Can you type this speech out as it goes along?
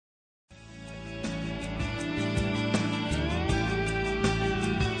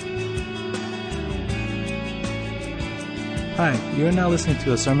Hi, you are now listening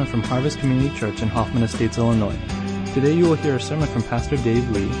to a sermon from Harvest Community Church in Hoffman Estates, Illinois. Today you will hear a sermon from Pastor Dave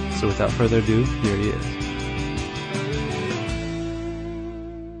Lee, so without further ado, here he is.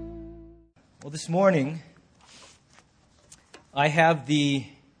 Well, this morning, I have the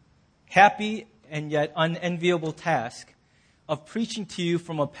happy and yet unenviable task of preaching to you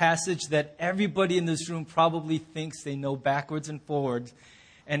from a passage that everybody in this room probably thinks they know backwards and forwards.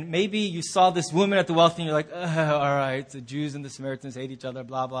 And maybe you saw this woman at the well and you're like, all right, the Jews and the Samaritans hate each other,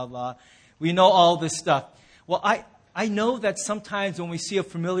 blah, blah, blah. We know all this stuff. Well, I know that sometimes when we see a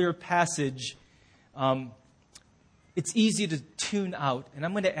familiar passage, it's easy to tune out. And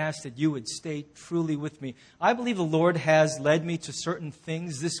I'm going to ask that you would stay truly with me. I believe the Lord has led me to certain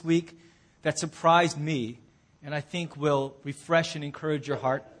things this week that surprised me and I think will refresh and encourage your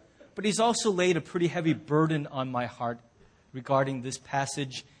heart. But He's also laid a pretty heavy burden on my heart regarding this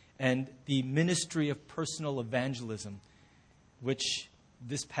passage and the ministry of personal evangelism, which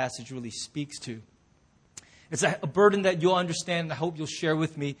this passage really speaks to. It's a burden that you'll understand, and I hope you'll share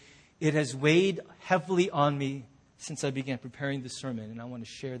with me. It has weighed heavily on me since I began preparing this sermon, and I want to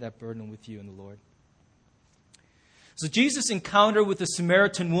share that burden with you in the Lord. So Jesus' encounter with the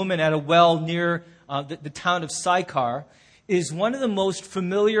Samaritan woman at a well near the town of Sychar is one of the most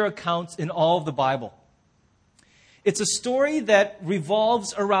familiar accounts in all of the Bible. It's a story that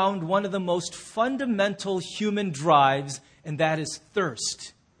revolves around one of the most fundamental human drives, and that is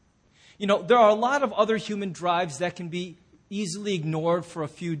thirst. You know, there are a lot of other human drives that can be easily ignored for a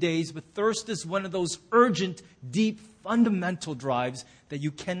few days, but thirst is one of those urgent, deep, fundamental drives that you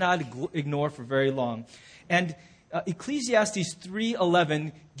cannot ignore for very long. And Ecclesiastes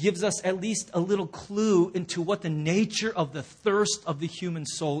 3:11 gives us at least a little clue into what the nature of the thirst of the human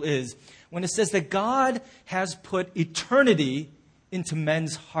soul is, when it says that God has put eternity into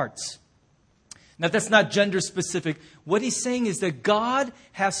men's hearts. Now, that's not gender specific. What he's saying is that God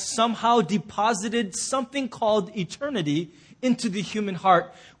has somehow deposited something called eternity into the human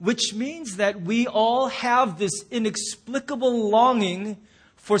heart, which means that we all have this inexplicable longing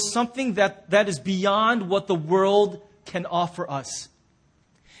for something that is beyond what the world can offer us.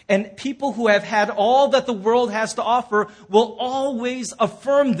 And people who have had all that the world has to offer will always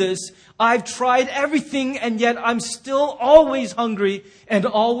affirm this. I've tried everything and yet I'm still always hungry and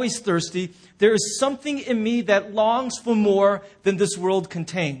always thirsty. There is something in me that longs for more than this world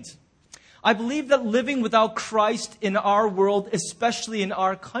contains. I believe that living without Christ in our world, especially in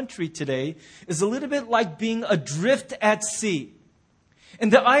our country today, is a little bit like being adrift at sea.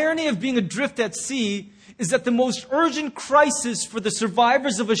 And the irony of being adrift at sea is that the most urgent crisis for the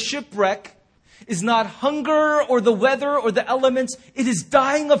survivors of a shipwreck is not hunger or the weather or the elements. It is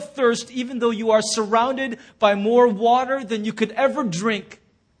dying of thirst, even though you are surrounded by more water than you could ever drink.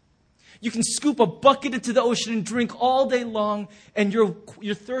 You can scoop a bucket into the ocean and drink all day long, and your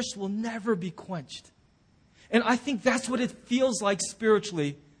thirst will never be quenched. And I think that's what it feels like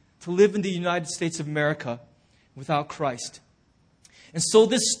spiritually to live in the United States of America without Christ. And so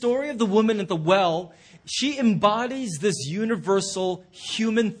this story of the woman at the well, she embodies this universal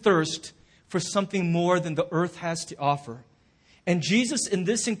human thirst for something more than the earth has to offer. And Jesus in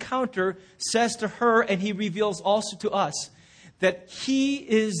this encounter says to her, and He reveals also to us, that He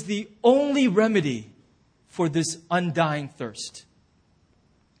is the only remedy for this undying thirst.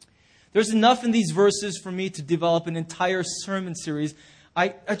 There's enough in these verses for me to develop an entire sermon series.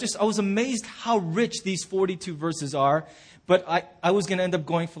 I was amazed how rich these 42 verses are. But I was going to end up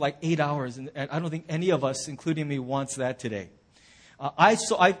going for like 8 hours, and I don't think any of us, including me, wants that today. I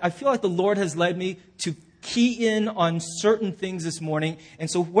feel like the Lord has led me to key in on certain things this morning.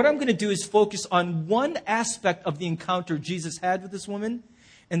 And so what I'm going to do is focus on one aspect of the encounter Jesus had with this woman,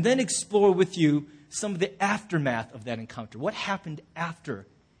 and then explore with you some of the aftermath of that encounter. What happened after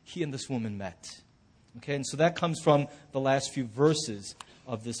he and this woman met? Okay, and so that comes from the last few verses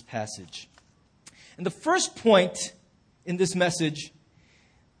of this passage. And the first point in this message,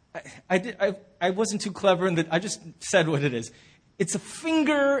 I wasn't too clever in that I just said what it is. It's a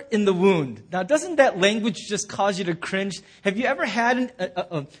finger in the wound. Now, doesn't that language just cause you to cringe? Have you ever had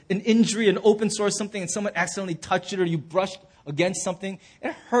an injury, an open sore, something, and someone accidentally touched it or you brushed against something?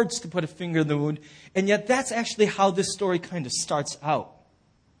 It hurts to put a finger in the wound. And yet that's actually how this story kind of starts out.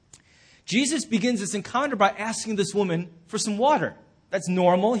 Jesus begins this encounter by asking this woman for some water. That's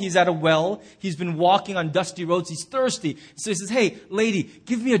normal. He's at a well. He's been walking on dusty roads. He's thirsty. So he says, hey, lady,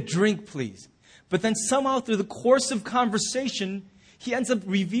 give me a drink, please. But then somehow through the course of conversation, he ends up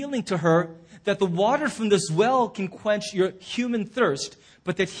revealing to her that the water from this well can quench your human thirst,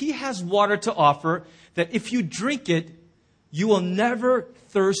 but that he has water to offer, that if you drink it, you will never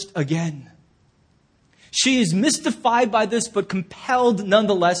thirst again. She is mystified by this, but compelled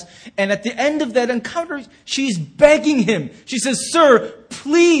nonetheless. And at the end of that encounter, she's begging him. She says, "Sir,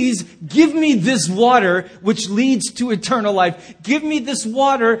 please give me this water which leads to eternal life. Give me this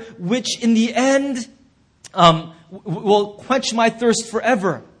water which in the end will quench my thirst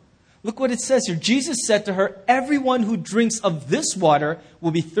forever." Look what it says here. Jesus said to her, "Everyone who drinks of this water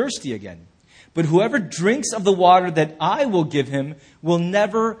will be thirsty again. But whoever drinks of the water that I will give him will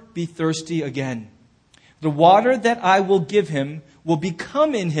never be thirsty again. The water that I will give him will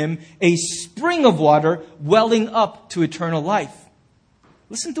become in him a spring of water welling up to eternal life."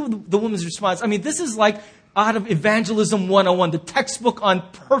 Listen to the woman's response. I mean, this is like out of Evangelism 101, the textbook on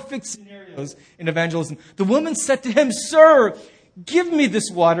perfect scenarios in evangelism. The woman said to him, "Sir, give me this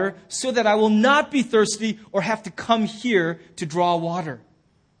water so that I will not be thirsty or have to come here to draw water."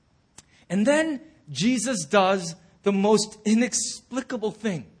 And then Jesus does the most inexplicable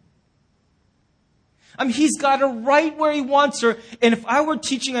thing. I mean, he's got her right where he wants her. And if I were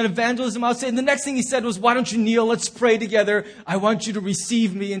teaching on evangelism, I would say, and the next thing he said was, "Why don't you kneel? Let's pray together. I want you to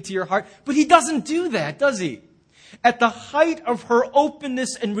receive me into your heart." But he doesn't do that, does he? At the height of her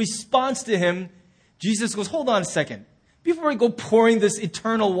openness and response to him, Jesus goes, "Hold on a second. Before we go pouring this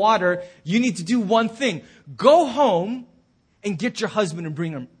eternal water, you need to do one thing. Go home and get your husband and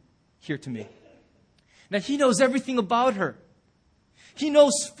bring him here to me." Now, he knows everything about her. He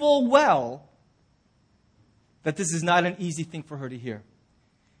knows full well that this is not an easy thing for her to hear.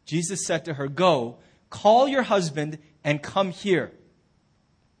 Jesus said to her, "Go, call your husband and come here."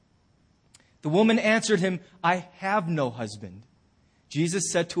 The woman answered him, "I have no husband."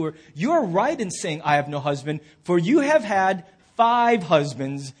 Jesus said to her, "You are right in saying, 'I have no husband,' for you have had 5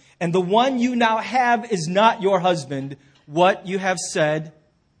 husbands, and the one you now have is not your husband. What you have said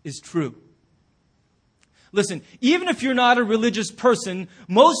is true." Listen, even if you're not a religious person,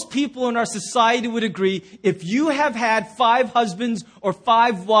 most people in our society would agree if you have had 5 husbands or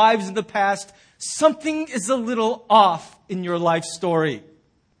 5 wives in the past, something is a little off in your life story.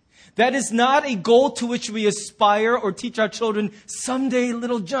 That is not a goal to which we aspire or teach our children. Someday,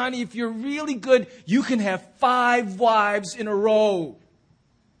 little Johnny, if you're really good, you can have 5 wives in a row.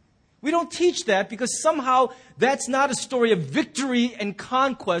 We don't teach that because somehow that's not a story of victory and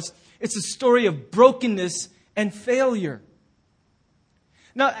conquest. It's a story of brokenness and failure.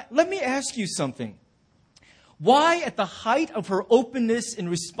 Now, let me ask you something. Why, at the height of her openness in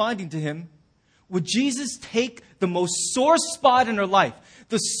responding to him, would Jesus take the most sore spot in her life,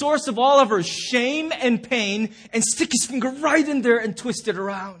 the source of all of her shame and pain, and stick his finger right in there and twist it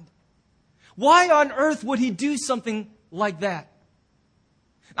around? Why on earth would he do something like that?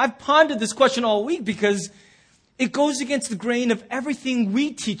 I've pondered this question all week because it goes against the grain of everything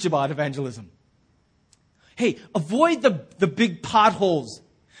we teach about evangelism. Hey, avoid the big potholes.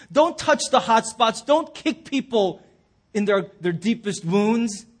 Don't touch the hot spots. Don't kick people in their deepest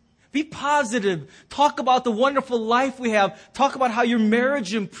wounds. Be positive. Talk about the wonderful life we have. Talk about how your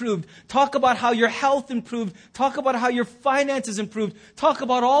marriage improved. Talk about how your health improved. Talk about how your finances improved. Talk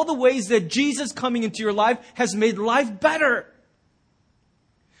about all the ways that Jesus coming into your life has made life better.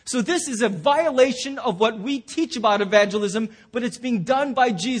 So this is a violation of what we teach about evangelism, but it's being done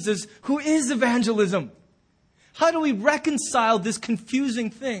by Jesus, who is evangelism. How do we reconcile this confusing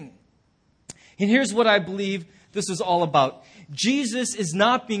thing? And here's what I believe this is all about. Jesus is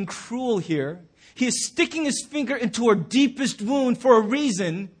not being cruel here. He is sticking his finger into her deepest wound for a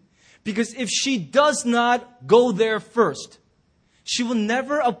reason, because if she does not go there first, she will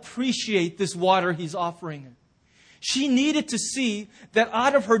never appreciate this water he's offering her. She needed to see that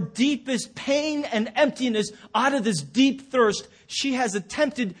out of her deepest pain and emptiness, out of this deep thirst, she has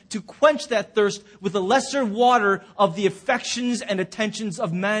attempted to quench that thirst with the lesser water of the affections and attentions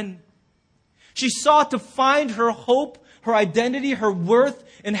of men. She sought to find her hope, her identity, her worth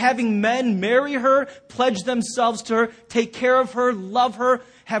in having men marry her, pledge themselves to her, take care of her, love her,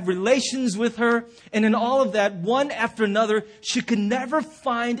 have relations with her. And in all of that, one after another, she could never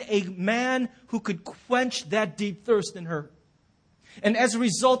find a man who could quench that deep thirst in her. And as a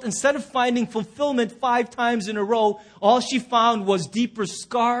result, instead of finding fulfillment 5 times in a row, all she found was deeper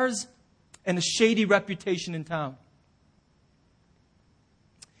scars and a shady reputation in town.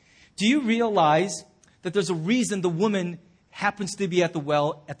 Do you realize that there's a reason the woman happens to be at the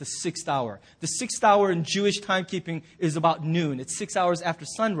well at the 6th hour? The 6th hour in Jewish timekeeping is about noon. It's 6 hours after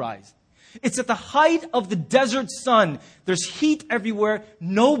sunrise. It's at the height of the desert sun. There's heat everywhere.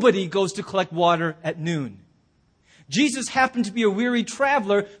 Nobody goes to collect water at noon. Jesus happened to be a weary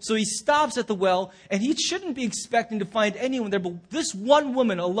traveler, so he stops at the well, and he shouldn't be expecting to find anyone there. But this one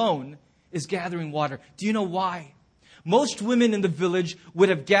woman alone is gathering water. Do you know why? Most women in the village would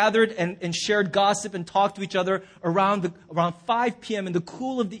have gathered and shared gossip and talked to each other around 5 p.m. in the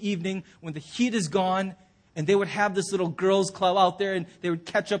cool of the evening when the heat is gone. And they would have this little girls' club out there, and they would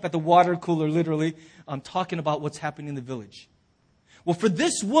catch up at the water cooler, literally, talking about what's happening in the village. Well, for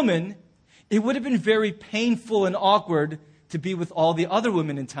this woman, it would have been very painful and awkward to be with all the other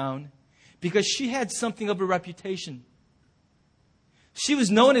women in town because she had something of a reputation. She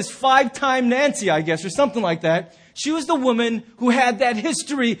was known as 5-time Nancy, I guess, or something like that. She was the woman who had that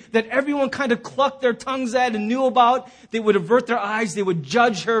history that everyone kind of clucked their tongues at and knew about. They would avert their eyes. They would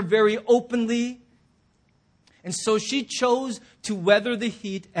judge her very openly. And so she chose to weather the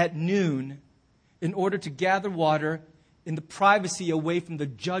heat at noon in order to gather water in the privacy away from the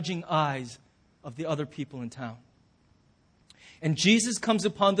judging eyes of the other people in town. And Jesus comes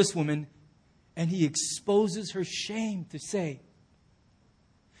upon this woman and he exposes her shame to say,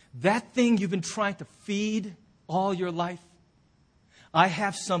 that thing you've been trying to feed all your life, I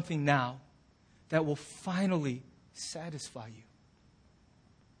have something now that will finally satisfy you.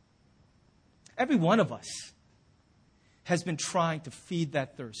 Every one of us has been trying to feed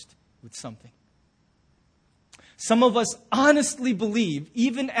that thirst with something. Some of us honestly believe,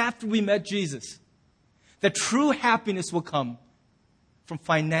 even after we met Jesus, that true happiness will come from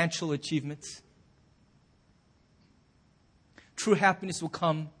financial achievements. True happiness will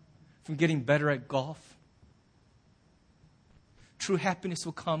come from getting better at golf. True happiness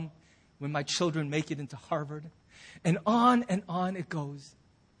will come when my children make it into Harvard. And on it goes.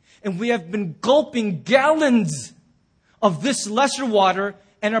 And we have been gulping gallons of this lesser water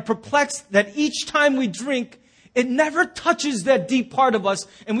and are perplexed that each time we drink, it never touches that deep part of us.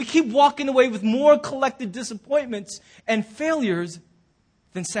 And we keep walking away with more collected disappointments and failures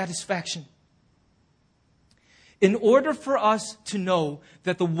than satisfaction. In order for us to know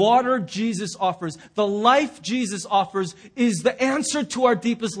that the water Jesus offers, the life Jesus offers, is the answer to our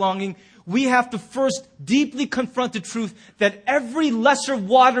deepest longing, we have to first deeply confront the truth that every lesser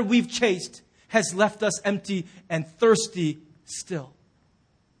water we've chased has left us empty and thirsty still.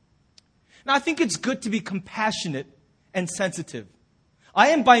 Now, I think it's good to be compassionate and sensitive. I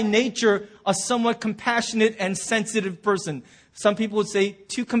am by nature a somewhat compassionate and sensitive person. Some people would say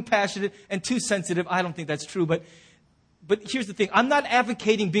too compassionate and too sensitive. I don't think that's true. But here's the thing. I'm not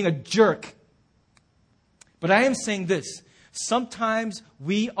advocating being a jerk. But I am saying this. Sometimes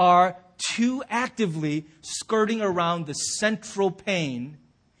we are too actively skirting around the central pain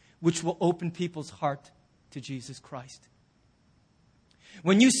which will open people's heart to Jesus Christ.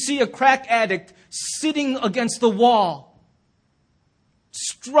 When you see a crack addict sitting against the wall,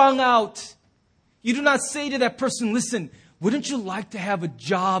 strung out, you do not say to that person, listen, wouldn't you like to have a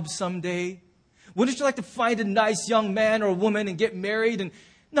job someday? Wouldn't you like to find a nice young man or woman and get married? And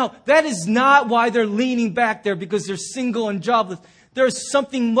no, that is not why they're leaning back there because they're single and jobless. There is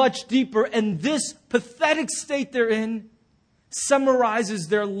something much deeper, and this pathetic state they're in summarizes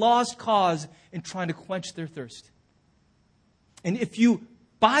their lost cause in trying to quench their thirst. And if you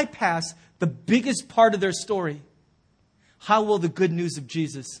bypass the biggest part of their story, how will the good news of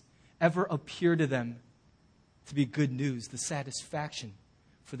Jesus ever appear to them to be good news, the satisfaction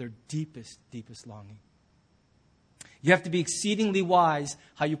for their deepest, deepest longing? You have to be exceedingly wise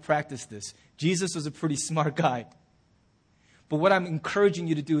how you practice this. Jesus was a pretty smart guy. But what I'm encouraging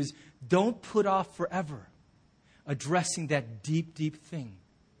you to do is don't put off forever addressing that deep, deep thing,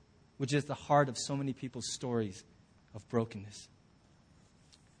 which is the heart of so many people's stories of brokenness.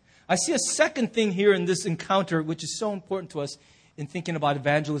 I see a second thing here in this encounter, which is so important to us in thinking about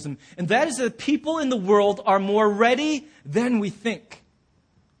evangelism, and that is that people in the world are more ready than we think.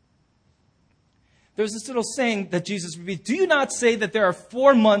 There's this little saying that Jesus repeats, do you not say that there are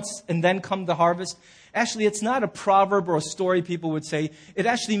 4 months and then come the harvest? Actually, it's not a proverb or a story people would say. It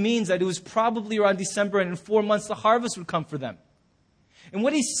actually means that it was probably around December, and in 4 months the harvest would come for them. And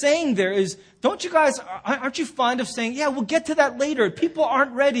what he's saying there is, aren't you fond of saying, yeah, we'll get to that later. People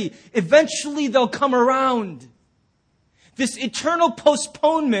aren't ready. Eventually they'll come around. This eternal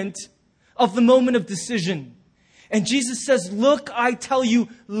postponement of the moment of decision. And Jesus says, look, I tell you,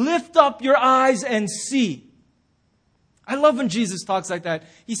 lift up your eyes and see. I love when Jesus talks like that.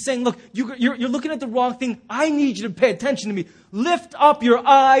 He's saying, look, you're looking at the wrong thing. I need you to pay attention to me. Lift up your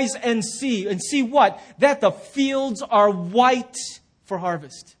eyes and see. And see what? That the fields are white for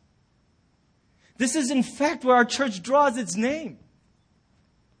harvest. This is in fact where our church draws its name.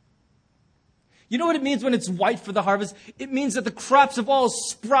 You know what it means when it's white for the harvest? It means that the crops have all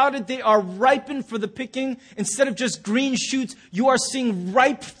sprouted. They are ripened for the picking. Instead of just green shoots, you are seeing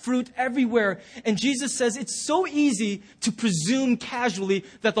ripe fruit everywhere. And Jesus says it's so easy to presume casually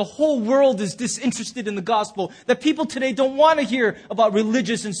that the whole world is disinterested in the gospel, that people today don't want to hear about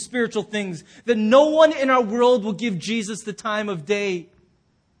religious and spiritual things, that no one in our world will give Jesus the time of day.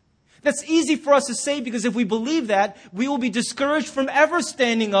 That's easy for us to say because if we believe that, we will be discouraged from ever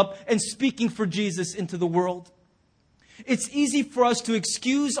standing up and speaking for Jesus into the world. It's easy for us to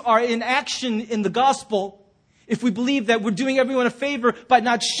excuse our inaction in the gospel if we believe that we're doing everyone a favor by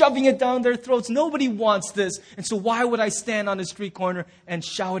not shoving it down their throats. Nobody wants this. And so why would I stand on a street corner and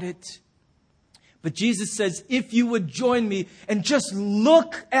shout it? But Jesus says, if you would join me and just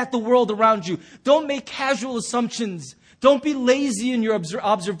look at the world around you, don't make casual assumptions. Don't be lazy in your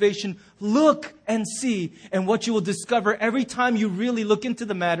observation. Look and see. And what you will discover every time you really look into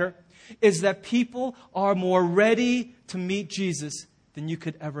the matter is that people are more ready to meet Jesus than you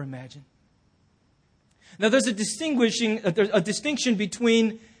could ever imagine. Now, there's a distinction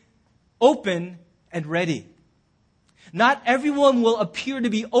between open and ready. Not everyone will appear to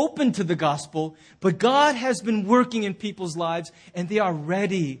be open to the gospel, but God has been working in people's lives and they are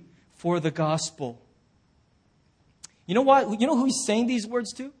ready for the gospel. You know what? You know who he's saying these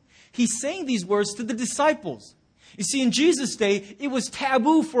words to? He's saying these words to the disciples. You see, in Jesus' day, it was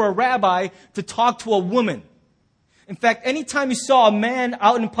taboo for a rabbi to talk to a woman. In fact, anytime you saw a man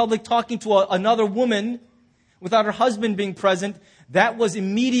out in public talking to another woman without her husband being present, that was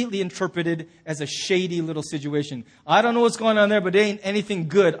immediately interpreted as a shady little situation. I don't know what's going on there, but it ain't anything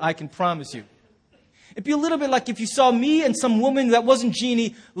good, I can promise you. It'd be a little bit like if you saw me and some woman that wasn't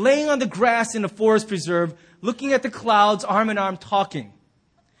Jeannie laying on the grass in a forest preserve, looking at the clouds, arm in arm, talking.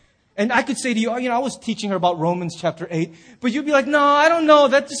 And I could say to you, I was teaching her about Romans chapter 8. But you'd be like, no, I don't know.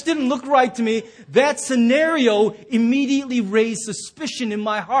 That just didn't look right to me. That scenario immediately raised suspicion in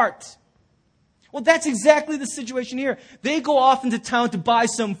my heart. Well, that's exactly the situation here. They go off into town to buy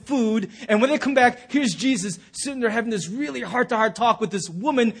some food, and when they come back, here's Jesus sitting there having this really heart-to-heart talk with this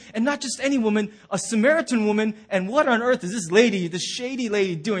woman, and not just any woman, a Samaritan woman. And what on earth is this lady, this shady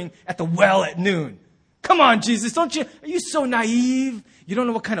lady, doing at the well at noon? Come on, Jesus, are you so naive? You don't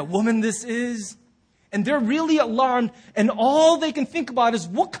know what kind of woman this is? And they're really alarmed, and all they can think about is,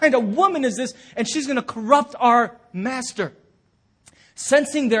 what kind of woman is this? And she's going to corrupt our master.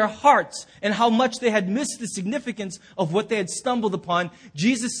 Sensing their hearts and how much they had missed the significance of what they had stumbled upon,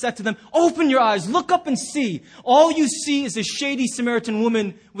 Jesus said to them, open your eyes, look up and see. All you see is a shady Samaritan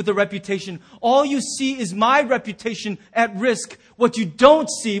woman with a reputation. All you see is my reputation at risk. What you don't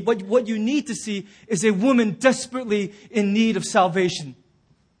see, what you need to see, is a woman desperately in need of salvation.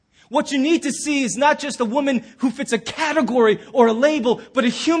 What you need to see is not just a woman who fits a category or a label, but a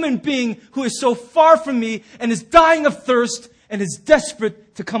human being who is so far from me and is dying of thirst and is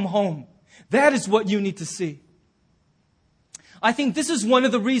desperate to come home. That is what you need to see. I think this is one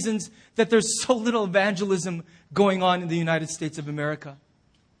of the reasons that there's so little evangelism going on in the United States of America.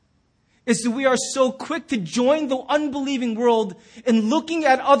 Is that we are so quick to join the unbelieving world in looking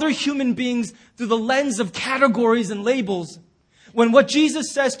at other human beings through the lens of categories and labels, when what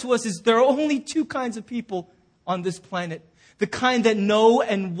Jesus says to us is there are only two kinds of people on this planet. The kind that know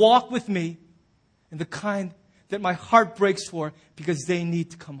and walk with me, and the kind that my heart breaks for because they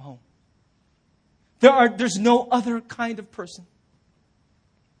need to come home. There's no other kind of person.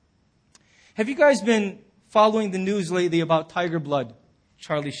 Have you guys been following the news lately about Tiger Blood,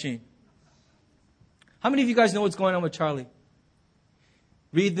 Charlie Sheen? How many of you guys know what's going on with Charlie?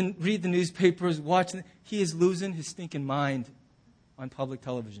 Read the newspapers, watch. He is losing his stinking mind on public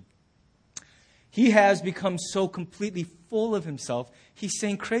television. He has become so completely full of himself. He's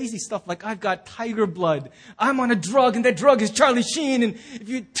saying crazy stuff like, I've got tiger blood. I'm on a drug, and that drug is Charlie Sheen. And if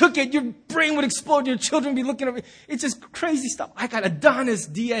you took it, your brain would explode. Your children would be looking at it. It's just crazy stuff. I got Adonis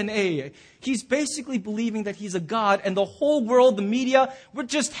DNA. He's basically believing that he's a god. And the whole world, the media, we're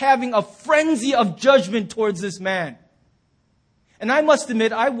just having a frenzy of judgment towards this man. And I must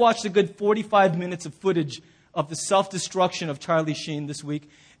admit, I watched a good 45 minutes of footage of the self-destruction of Charlie Sheen this week.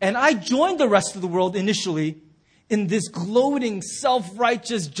 And I joined the rest of the world initially in this gloating,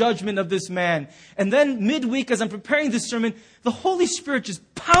 self-righteous judgment of this man. And then midweek, as I'm preparing this sermon, the Holy Spirit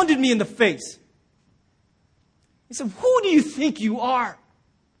just pounded me in the face. He said, who do you think you are?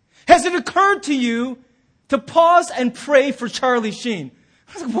 Has it occurred to you to pause and pray for Charlie Sheen?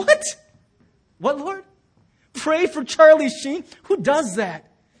 I was like, what? What, Lord? Pray for Charlie Sheen? Who does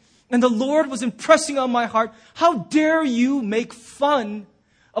that? And the Lord was impressing on my heart, how dare you make fun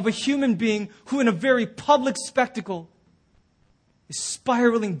of a human being who in a very public spectacle is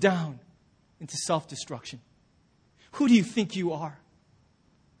spiraling down into self-destruction. Who do you think you are?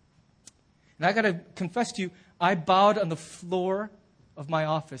 And I got to confess to you, I bowed on the floor of my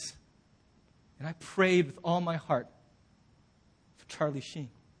office and I prayed with all my heart for Charlie Sheen.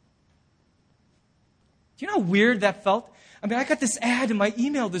 Do you know how weird that felt? I mean, I got this ad in my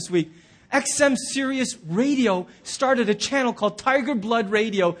email this week. XM Sirius Radio started a channel called Tiger Blood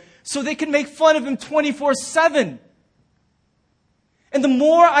Radio so they can make fun of him 24/7. And the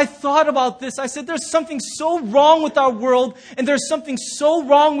more I thought about this, I said, there's something so wrong with our world, and there's something so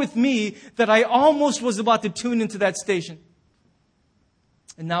wrong with me that I almost was about to tune into that station.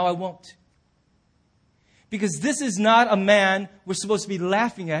 And now I won't. Because this is not a man we're supposed to be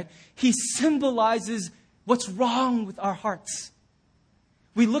laughing at. He symbolizes what's wrong with our hearts.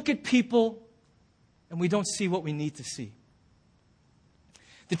 We look at people and we don't see what we need to see.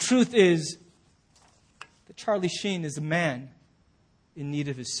 The truth is that Charlie Sheen is a man in need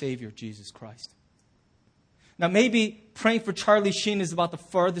of his Savior, Jesus Christ. Now, maybe praying for Charlie Sheen is about the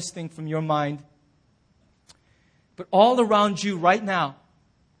farthest thing from your mind. But all around you right now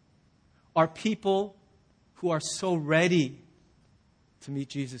are people who are so ready to meet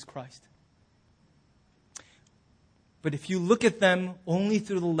Jesus Christ. But if you look at them only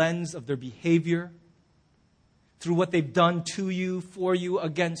through the lens of their behavior, through what they've done to you, for you,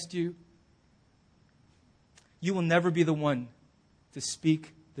 against you, you will never be the one to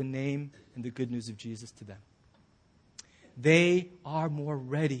speak the name and the good news of Jesus to them. They are more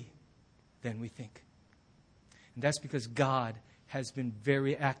ready than we think. And that's because God has been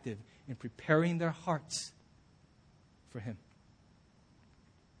very active in preparing their hearts for Him.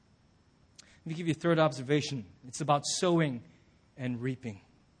 Let me give you a third observation. It's about sowing and reaping.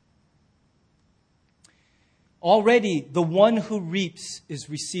 Already, the one who reaps is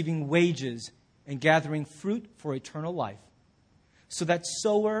receiving wages and gathering fruit for eternal life, so that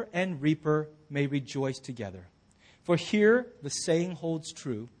sower and reaper may rejoice together. For here the saying holds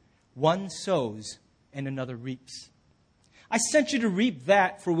true, one sows and another reaps. I sent you to reap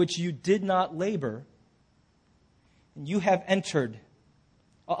that for which you did not labor, and you have entered.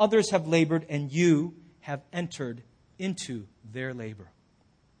 Others have labored, and you have entered into their labor.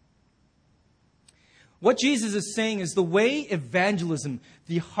 What Jesus is saying is the way evangelism,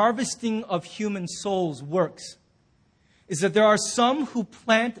 the harvesting of human souls, works is that there are some who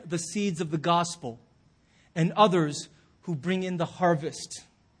plant the seeds of the gospel and others who bring in the harvest.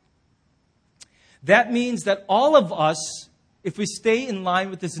 That means that all of us, if we stay in line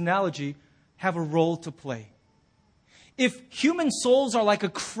with this analogy, have a role to play. If human souls are like a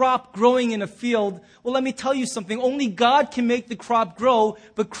crop growing in a field, well, let me tell you something. Only God can make the crop grow,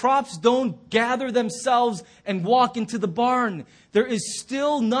 but crops don't gather themselves and walk into the barn. There is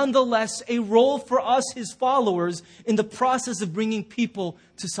still, nonetheless, a role for us, His followers, in the process of bringing people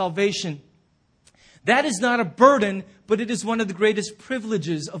to salvation. That is not a burden, but it is one of the greatest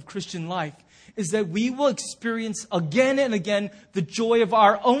privileges of Christian life, is that we will experience again and again the joy of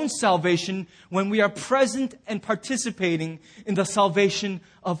our own salvation when we are present and participating in the salvation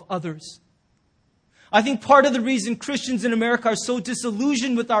of others. I think part of the reason Christians in America are so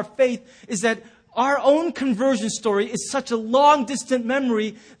disillusioned with our faith is that our own conversion story is such a long, distant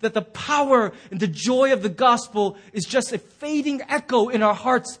memory that the power and the joy of the gospel is just a fading echo in our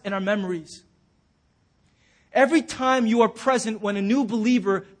hearts and our memories. Every time you are present when a new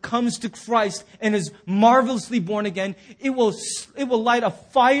believer comes to Christ and is marvelously born again, it will light a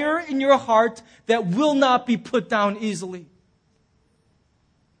fire in your heart that will not be put down easily.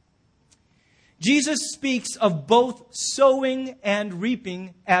 Jesus speaks of both sowing and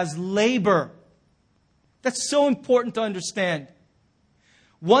reaping as labor. That's so important to understand.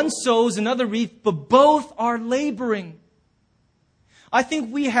 One sows, another reaps, but both are laboring. I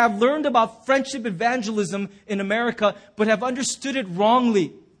think we have learned about friendship evangelism in America, but have understood it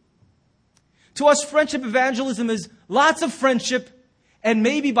wrongly. To us, friendship evangelism is lots of friendship, and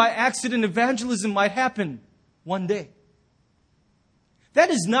maybe by accident evangelism might happen one day. That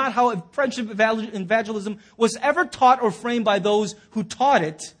is not how friendship evangelism was ever taught or framed by those who taught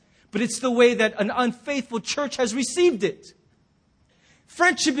it, but it's the way that an unfaithful church has received it.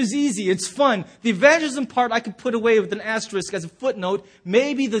 Friendship is easy. It's fun. The evangelism part I could put away with an asterisk as a footnote.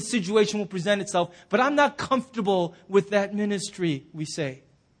 Maybe the situation will present itself, but I'm not comfortable with that ministry, we say.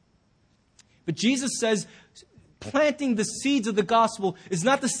 But Jesus says planting the seeds of the gospel is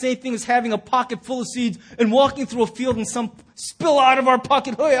not the same thing as having a pocket full of seeds and walking through a field and some spill out of our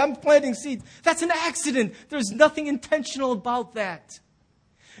pocket. Hey, I'm planting seeds. That's an accident. There's nothing intentional about that.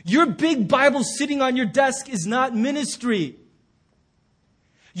 Your big Bible sitting on your desk is not ministry.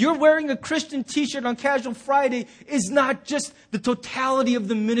 You're wearing a Christian t-shirt on Casual Friday is not just the totality of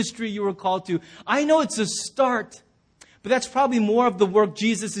the ministry you were called to. I know it's a start, but that's probably more of the work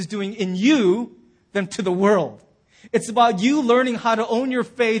Jesus is doing in you than to the world. It's about you learning how to own your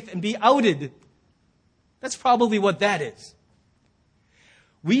faith and be outed. That's probably what that is.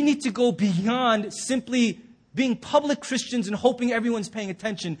 We need to go beyond simply being public Christians and hoping everyone's paying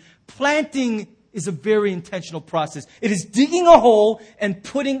attention. Planting is a very intentional process. It is digging a hole and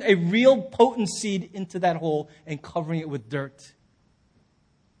putting a real potent seed into that hole and covering it with dirt.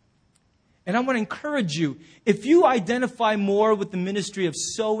 And I want to encourage you, if you identify more with the ministry of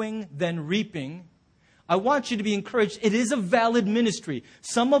sowing than reaping, I want you to be encouraged. It is a valid ministry.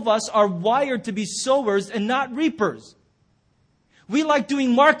 Some of us are wired to be sowers and not reapers. We like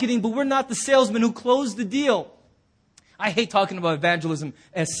doing marketing, but we're not the salesman who closed the deal. I hate talking about evangelism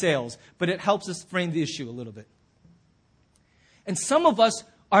as sales, but it helps us frame the issue a little bit. And some of us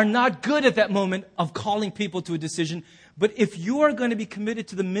are not good at that moment of calling people to a decision. But if you are going to be committed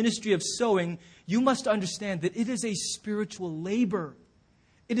to the ministry of sowing, you must understand that it is a spiritual labor.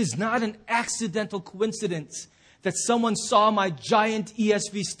 It is not an accidental coincidence that someone saw my giant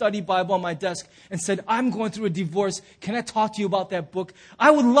ESV study Bible on my desk and said, I'm going through a divorce. Can I talk to you about that book?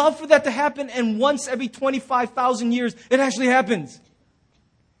 I would love for that to happen. And once every 25,000 years, it actually happens.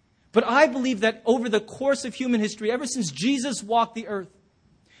 But I believe that over the course of human history, ever since Jesus walked the earth,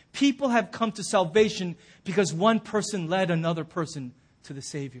 people have come to salvation because one person led another person to the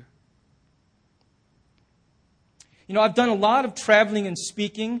Savior. You know, I've done a lot of traveling and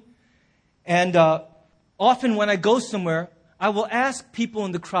speaking, and often when I go somewhere, I will ask people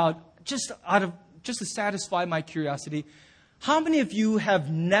in the crowd, just to satisfy my curiosity, how many of you have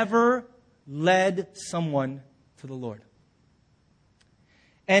never led someone to the Lord?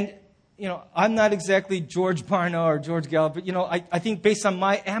 And, you know, I'm not exactly George Barna or George Gallup, but, you know, I think based on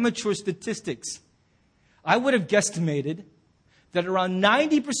my amateur statistics, I would have guesstimated that around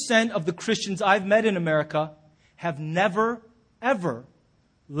 90% of the Christians I've met in America have never, ever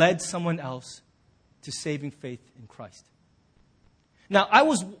led someone else to saving faith in Christ. Now, I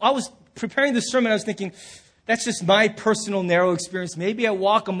was preparing this sermon, I was thinking, that's just my personal narrow experience. Maybe I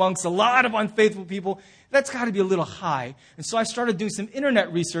walk amongst a lot of unfaithful people. That's got to be a little high. And so I started doing some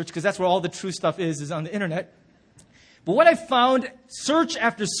internet research, because that's where all the true stuff is on the internet. But what I found, search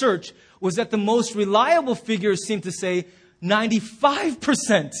after search, was that the most reliable figures seemed to say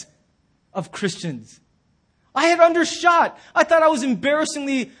 95% of Christians. I had undershot. I thought I was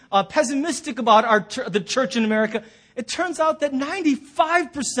embarrassingly pessimistic about the church in America. It turns out that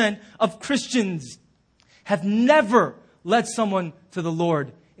 95% of Christians have never led someone to the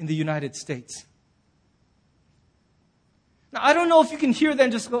Lord in the United States. Now, I don't know if you can hear that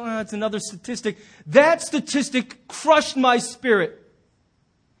and just go, oh, it's another statistic. That statistic crushed my spirit.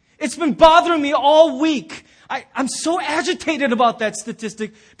 It's been bothering me all week. I'm so agitated about that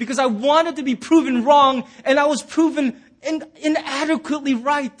statistic because I wanted to be proven wrong and I was proven inadequately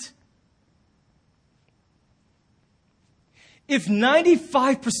right. If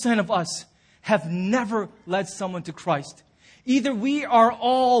 95% of us have never led someone to Christ, either we are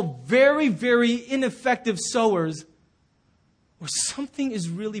all very, very ineffective sowers or something is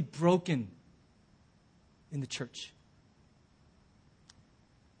really broken in the church.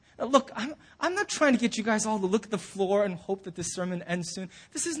 Now, look, I'm not trying to get you guys all to look at the floor and hope that this sermon ends soon.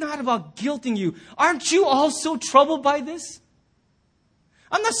 This is not about guilting you. Aren't you all so troubled by this?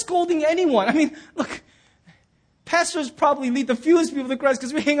 I'm not scolding anyone. I mean, look, pastors probably lead the fewest people to Christ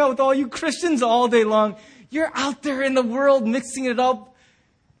because we hang out with all you Christians all day long. You're out there in the world mixing it up.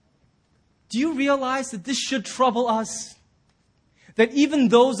 Do you realize that this should trouble us? That even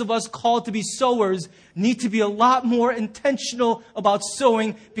those of us called to be sowers need to be a lot more intentional about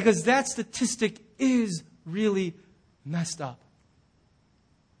sowing because that statistic is really messed up.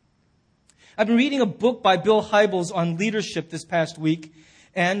 I've been reading a book by Bill Hybels on leadership this past week,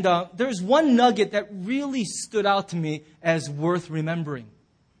 and there's one nugget that really stood out to me as worth remembering.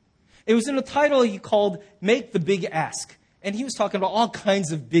 It was in a title he called Make the Big Ask. And he was talking about all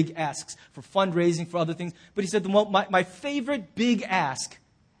kinds of big asks for fundraising, for other things. But he said, my favorite big ask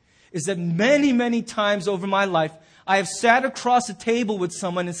is that many, many times over my life, I have sat across a table with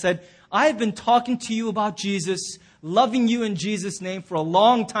someone and said, I've been talking to you about Jesus, loving you in Jesus' name for a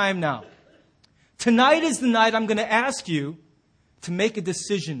long time now. Tonight is the night I'm going to ask you to make a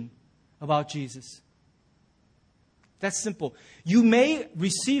decision about Jesus. That's simple. You may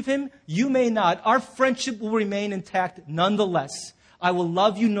receive him, you may not. Our friendship will remain intact nonetheless. I will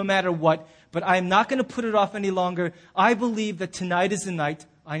love you no matter what, but I am not going to put it off any longer. I believe that tonight is the night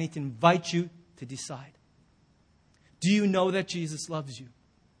I need to invite you to decide. Do you know that Jesus loves you?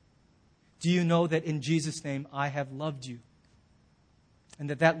 Do you know that in Jesus' name I have loved you? And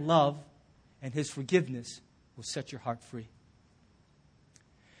that love and His forgiveness will set your heart free.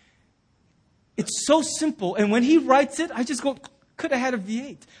 It's so simple. And when he writes it, I just go, could have had a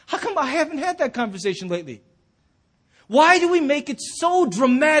V8. How come I haven't had that conversation lately? Why do we make it so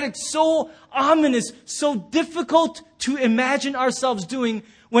dramatic, so ominous, so difficult to imagine ourselves doing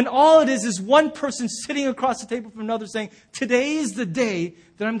when all it is one person sitting across the table from another saying, today is the day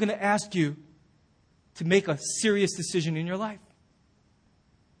that I'm going to ask you to make a serious decision in your life?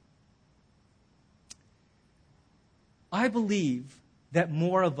 I believe that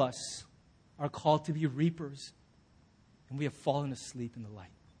more of us are called to be reapers, and we have fallen asleep in the light.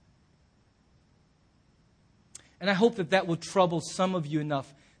 And I hope that will trouble some of you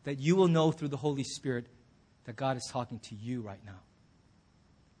enough that you will know through the Holy Spirit that God is talking to you right now.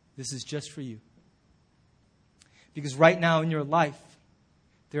 This is just for you. Because right now in your life,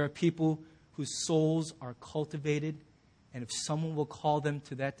 there are people whose souls are cultivated, and if someone will call them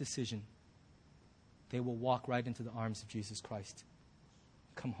to that decision, they will walk right into the arms of Jesus Christ.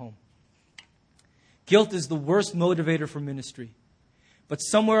 Come home. Guilt is the worst motivator for ministry. But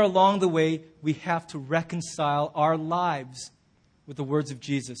somewhere along the way, we have to reconcile our lives with the words of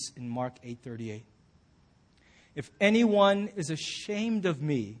Jesus in Mark 8:38. If anyone is ashamed of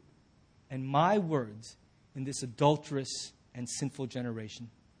me and my words in this adulterous and sinful generation,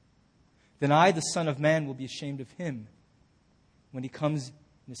 then I, the Son of Man, will be ashamed of him when he comes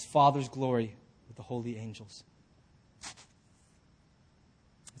in his Father's glory with the holy angels.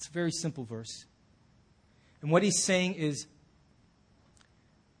 It's a very simple verse. And what he's saying is,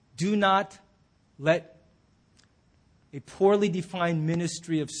 do not let a poorly defined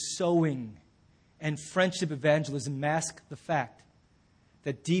ministry of sowing and friendship evangelism mask the fact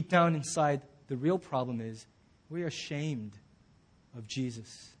that deep down inside, the real problem is we are ashamed of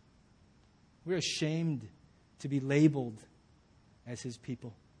Jesus. We're ashamed to be labeled as His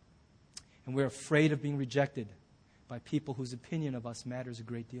people. And we're afraid of being rejected by people whose opinion of us matters a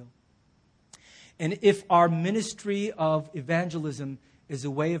great deal. And if our ministry of evangelism is a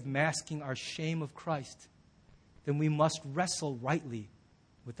way of masking our shame of Christ, then we must wrestle rightly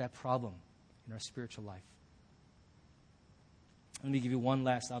with that problem in our spiritual life. Let me give you one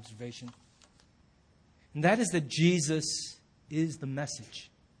last observation. And that is that Jesus is the message.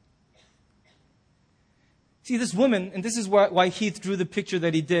 See, this woman, and this is why Heath drew the picture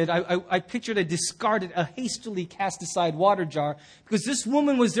that he did. I pictured a discarded, a hastily cast aside water jar, because this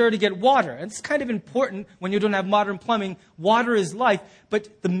woman was there to get water. And it's kind of important when you don't have modern plumbing. Water is life.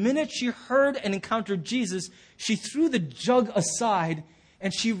 But the minute she heard and encountered Jesus, she threw the jug aside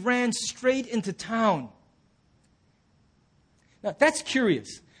and she ran straight into town. Now, that's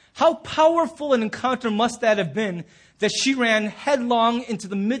curious. How powerful an encounter must that have been that she ran headlong into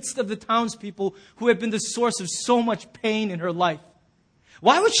the midst of the townspeople who had been the source of so much pain in her life?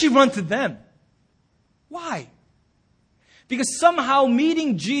 Why would she run to them? Why? Because somehow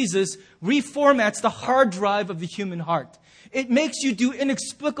meeting Jesus reformats the hard drive of the human heart. It makes you do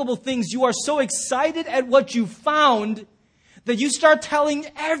inexplicable things. You are so excited at what you found that you start telling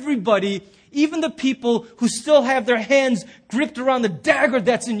everybody, even the people who still have their hands gripped around the dagger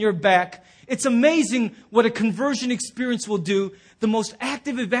that's in your back. It's amazing what a conversion experience will do. The most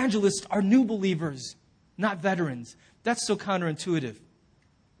active evangelists are new believers, not veterans. That's so counterintuitive.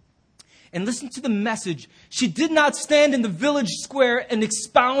 And listen to the message. She did not stand in the village square and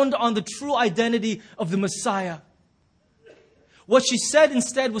expound on the true identity of the Messiah. What she said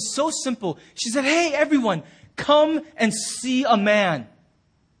instead was so simple. She said, hey, everyone, come and see a man.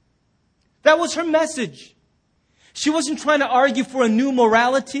 That was her message. She wasn't trying to argue for a new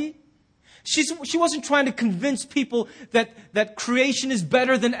morality. She wasn't trying to convince people that creation is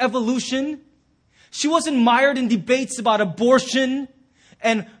better than evolution. She wasn't mired in debates about abortion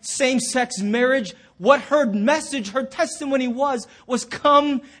and same-sex marriage. What her message, her testimony was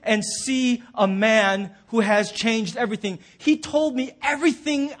come and see a man who has changed everything. He told me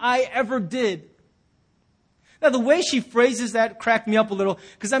everything I ever did. Now, the way she phrases that cracked me up a little,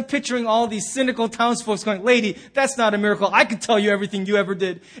 because I'm picturing all these cynical townsfolk going, lady, that's not a miracle. I could tell you everything you ever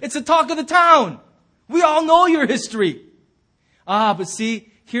did. It's the talk of the town. We all know your history. But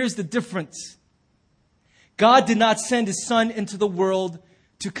see, here's the difference. God did not send His Son into the world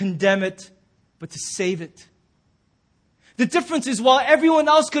to condemn it, but to save it. The difference is, while everyone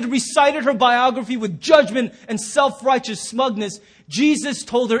else could have recited her biography with judgment and self-righteous smugness, Jesus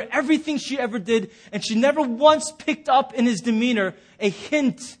told her everything she ever did, and she never once picked up in His demeanor a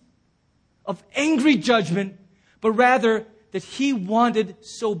hint of angry judgment, but rather that He wanted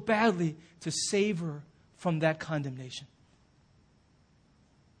so badly to save her from that condemnation.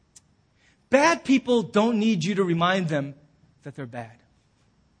 Bad people don't need you to remind them that they're bad.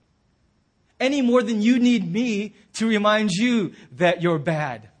 Any more than you need me to remind you that you're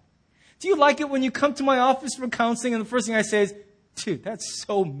bad. Do you like it when you come to my office for counseling and the first thing I say is, dude, that's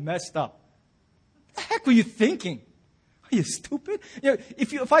so messed up. What the heck were you thinking? Are you stupid?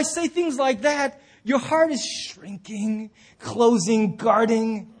 If I say things like that, your heart is shrinking, closing,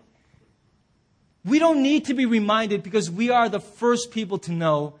 guarding. We don't need to be reminded because we are the first people to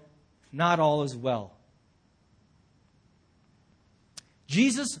know not all is well.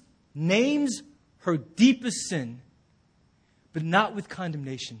 Jesus names her deepest sin, but not with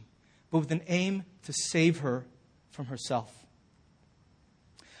condemnation, but with an aim to save her from herself.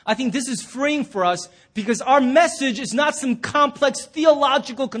 I think this is freeing for us because our message is not some complex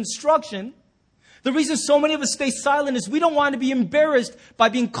theological construction. The reason so many of us stay silent is we don't want to be embarrassed by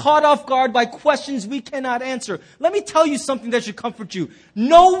being caught off guard by questions we cannot answer. Let me tell you something that should comfort you.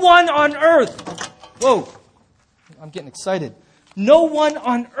 No one on earth, whoa, I'm getting excited. No one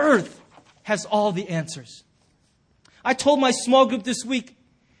on earth has all the answers. I told my small group this week,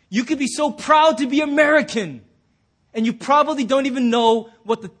 you could be so proud to be American, and you probably don't even know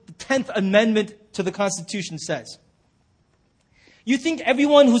what the 10th Amendment to the Constitution says. You think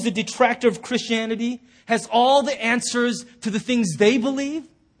everyone who's a detractor of Christianity has all the answers to the things they believe?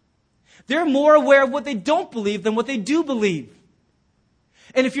 They're more aware of what they don't believe than what they do believe.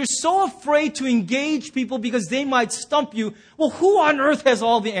 And if you're so afraid to engage people because they might stump you, well, who on earth has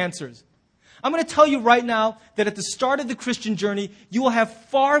all the answers? I'm going to tell you right now that at the start of the Christian journey, you will have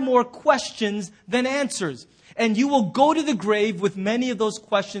far more questions than answers. And you will go to the grave with many of those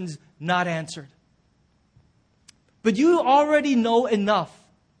questions not answered. But you already know enough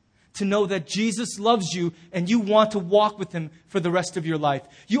to know that Jesus loves you and you want to walk with Him for the rest of your life.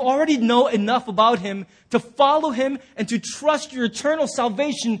 You already know enough about Him to follow Him and to trust your eternal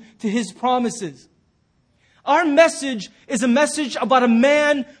salvation to His promises. Our message is a message about a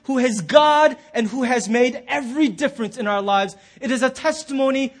man who has God and who has made every difference in our lives. It is a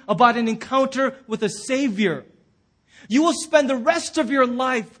testimony about an encounter with a Savior. You will spend the rest of your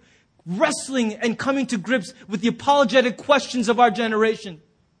life wrestling and coming to grips with the apologetic questions of our generation.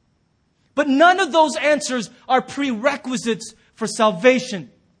 But none of those answers are prerequisites for salvation.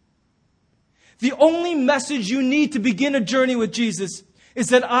 The only message you need to begin a journey with Jesus is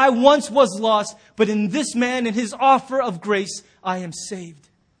that I once was lost, but in this man and His offer of grace, I am saved.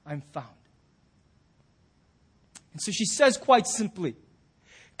 I'm found. And so she says quite simply,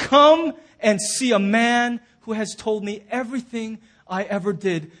 come and see a man who has told me everything I ever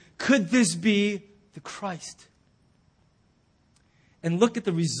did. Could this be the Christ? And look at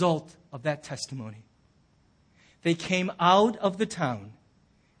the result of that testimony. They came out of the town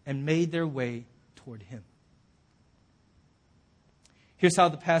and made their way toward Him. Here's how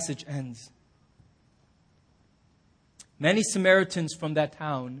the passage ends. Many Samaritans from that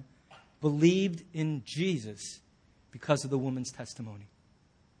town believed in Jesus because of the woman's testimony.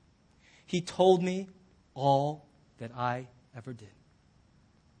 He told me all that I ever did.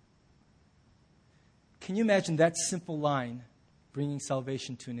 Can you imagine that simple line bringing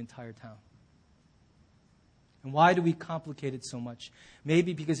salvation to an entire town? And why do we complicate it so much?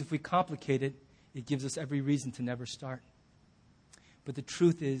 Maybe because if we complicate it, it gives us every reason to never start. But the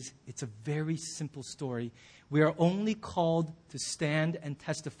truth is, it's a very simple story. We are only called to stand and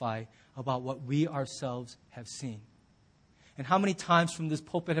testify about what we ourselves have seen. And how many times from this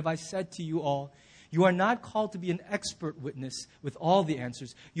pulpit have I said to you all, you are not called to be an expert witness with all the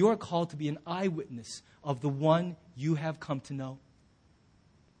answers. You are called to be an eyewitness of the one you have come to know.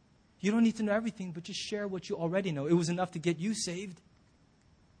 You don't need to know everything, but just share what you already know. It was enough to get you saved.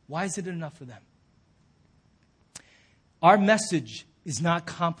 Why is it enough for them? Our message is not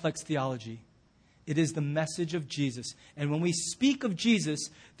complex theology. It is the message of Jesus. And when we speak of Jesus,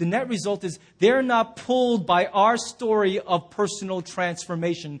 the net result is they're not pulled by our story of personal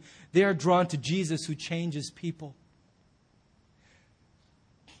transformation. They are drawn to Jesus who changes people.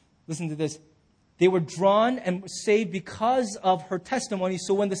 Listen to this. They were drawn and saved because of her testimony.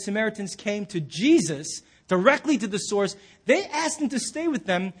 So when the Samaritans came to Jesus, directly to the source, they asked Him to stay with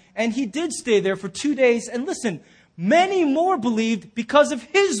them. And He did stay there for 2 days. And listen, many more believed because of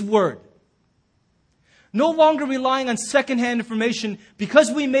His word. No longer relying on secondhand information,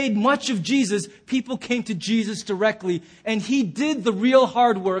 because we made much of Jesus, people came to Jesus directly. And He did the real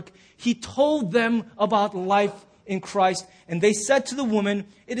hard work. He told them about life in Christ. And they said to the woman,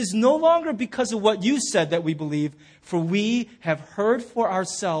 it is no longer because of what you said that we believe, for we have heard for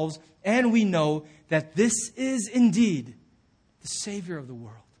ourselves, and we know that this is indeed the Savior of the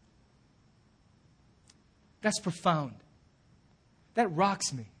world. That's profound. That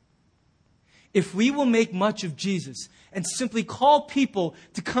rocks me. if we will make much of Jesus and simply call people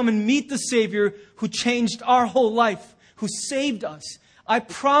to come and meet the Savior who changed our whole life, who saved us, I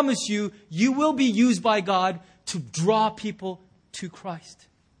promise you, you will be used by God to draw people to Christ.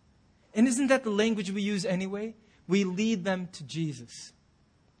 And isn't that the language we use anyway? We lead them to Jesus.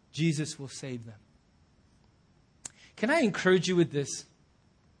 Jesus will save them. Can I encourage you with this?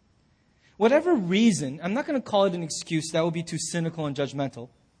 Whatever reason, I'm not going to call it an excuse, that would be too cynical and judgmental.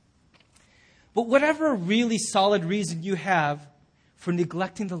 But whatever really solid reason you have for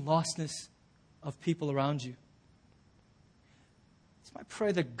neglecting the lostness of people around you, it's my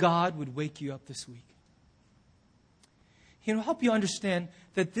prayer that God would wake you up this week. Help you understand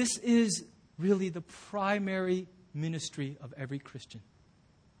that this is really the primary ministry of every Christian.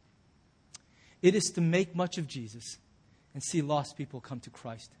 It is to make much of Jesus and see lost people come to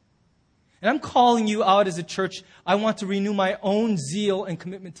Christ. And I'm calling you out as a church. I want to renew my own zeal and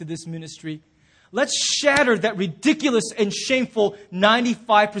commitment to this ministry. Let's shatter that ridiculous and shameful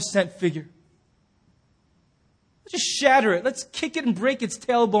 95% figure. Let's just shatter it. Let's kick it and break its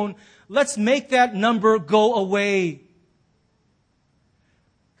tailbone. Let's make that number go away.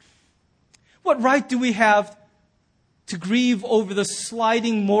 What right do we have to grieve over the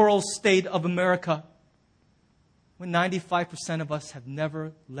sliding moral state of America when 95% of us have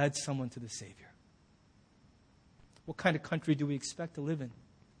never led someone to the Savior? What kind of country do we expect to live in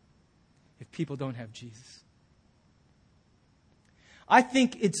if people don't have Jesus? I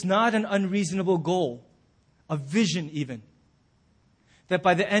think it's not an unreasonable goal, a vision even, that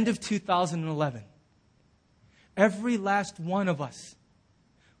by the end of 2011, every last one of us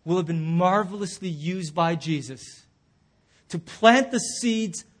will have been marvelously used by Jesus to plant the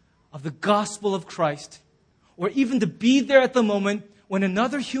seeds of the gospel of Christ, or even to be there at the moment when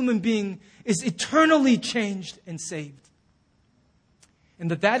another human being is eternally changed and saved.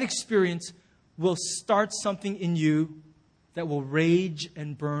 And that experience will start something in you that will rage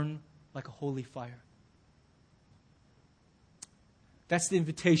and burn like a holy fire. That's the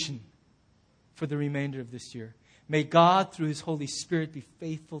invitation for the remainder of this year. May God, through His Holy Spirit, be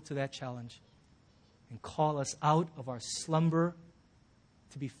faithful to that challenge and call us out of our slumber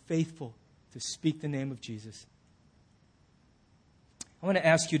to be faithful to speak the name of Jesus. I want to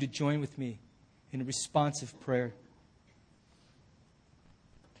ask you to join with me in a responsive prayer.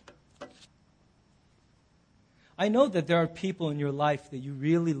 I know that there are people in your life that you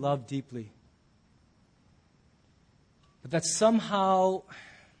really love deeply, but that somehow,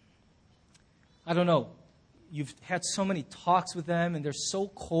 I don't know, you've had so many talks with them and they're so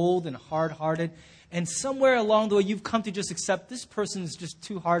cold and hard-hearted, and somewhere along the way you've come to just accept this person is just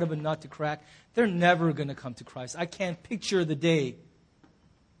too hard of a nut to crack. They're never going to come to Christ. I can't picture the day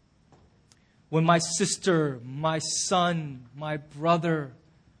when my sister, my son, my brother,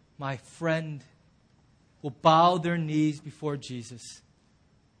 my friend will bow their knees before Jesus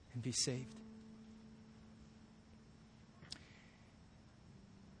and be saved.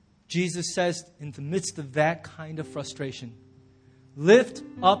 Jesus says, in the midst of that kind of frustration, lift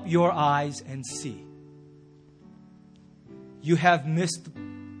up your eyes and see. You have missed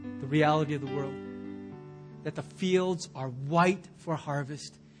the reality of the world, that the fields are white for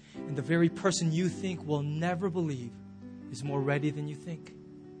harvest, and the very person you think will never believe is more ready than you think.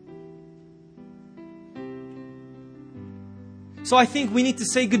 So I think we need to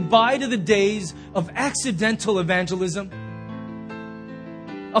say goodbye to the days of accidental evangelism,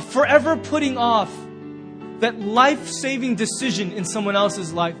 of forever putting off that life-saving decision in someone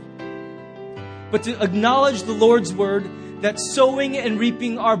else's life, but to acknowledge the Lord's word that sowing and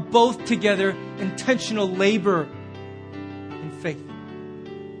reaping are both together intentional labor in faith.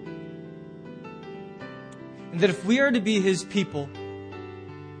 And that if we are to be His people,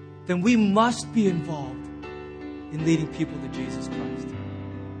 then we must be involved in leading people to Jesus Christ.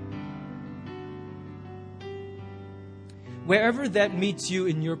 Wherever that meets you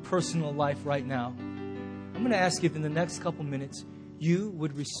in your personal life right now, I'm going to ask you if in the next couple minutes you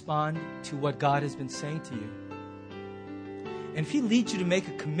would respond to what God has been saying to you. And if He leads you to make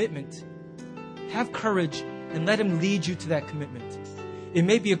a commitment, have courage and let Him lead you to that commitment. It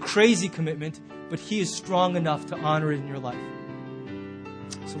may be a crazy commitment, but He is strong enough to honor it in your life.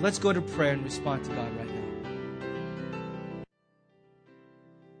 So let's go to prayer and respond to God right now.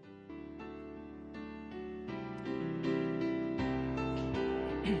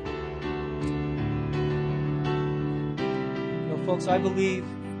 Folks, I believe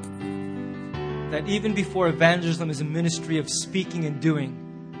that even before evangelism is a ministry of speaking and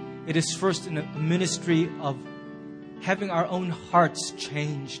doing, it is first a ministry of having our own hearts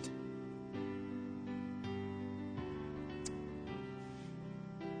changed.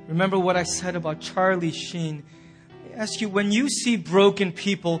 Remember what I said about Charlie Sheen. I ask you, when you see broken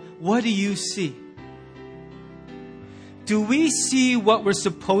people, what do you see? Do we see what we're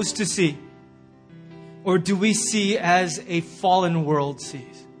supposed to see? Or do we see as a fallen world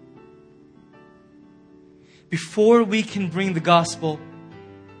sees? Before we can bring the gospel,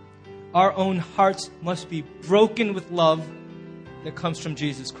 our own hearts must be broken with love that comes from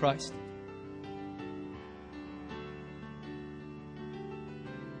Jesus Christ.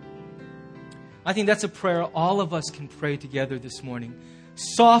 I think that's a prayer all of us can pray together this morning.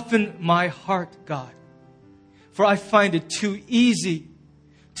 Soften my heart, God, for I find it too easy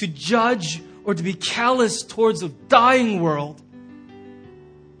to judge or to be callous towards a dying world.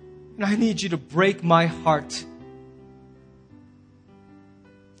 And I need you to break my heart.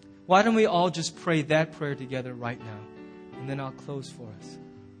 Why don't we all just pray that prayer together right now? And then I'll close for us.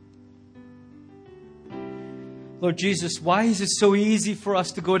 Lord Jesus, why is it so easy for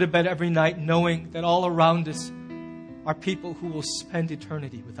us to go to bed every night knowing that all around us are people who will spend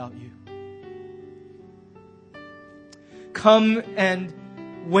eternity without you? Come and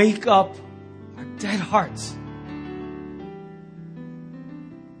wake up our dead hearts.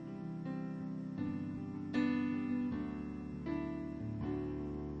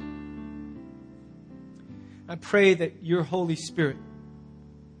 I pray that your Holy Spirit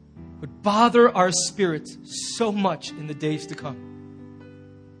would bother our spirits so much in the days to come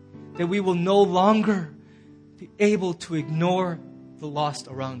that we will no longer be able to ignore the lost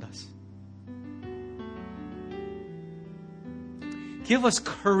around us. Give us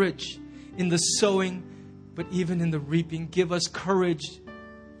courage in the sowing, but even in the reaping. Give us courage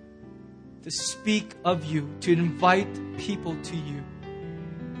to speak of you, to invite people to you.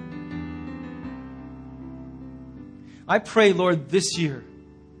 I pray, Lord, this year,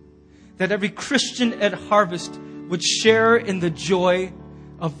 that every Christian at Harvest would share in the joy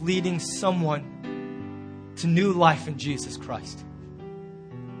of leading someone to new life in Jesus Christ.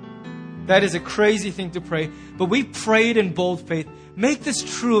 That is a crazy thing to pray, but we prayed in bold faith. Make this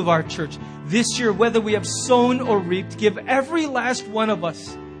true of our church. This year, whether we have sown or reaped, give every last one of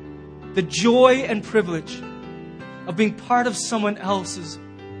us the joy and privilege of being part of someone else's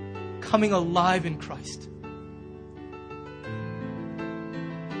coming alive in Christ.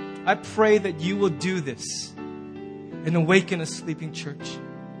 I pray that you will do this and awaken a sleeping church.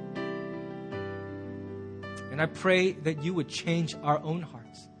 And I pray that you would change our own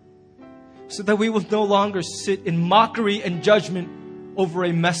hearts so that we will no longer sit in mockery and judgment over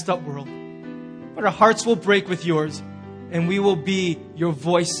a messed up world, but our hearts will break with yours and we will be your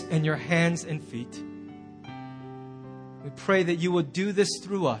voice and your hands and feet. We pray that you will do this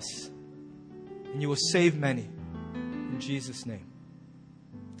through us and you will save many. In Jesus' name.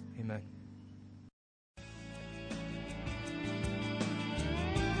 Amen.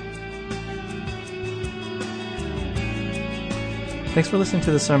 Thanks for listening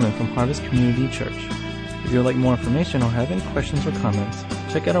to the sermon from Harvest Community Church. If you would like more information or have any questions or comments,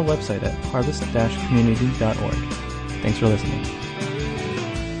 check out our website at harvest-community.org. Thanks for listening.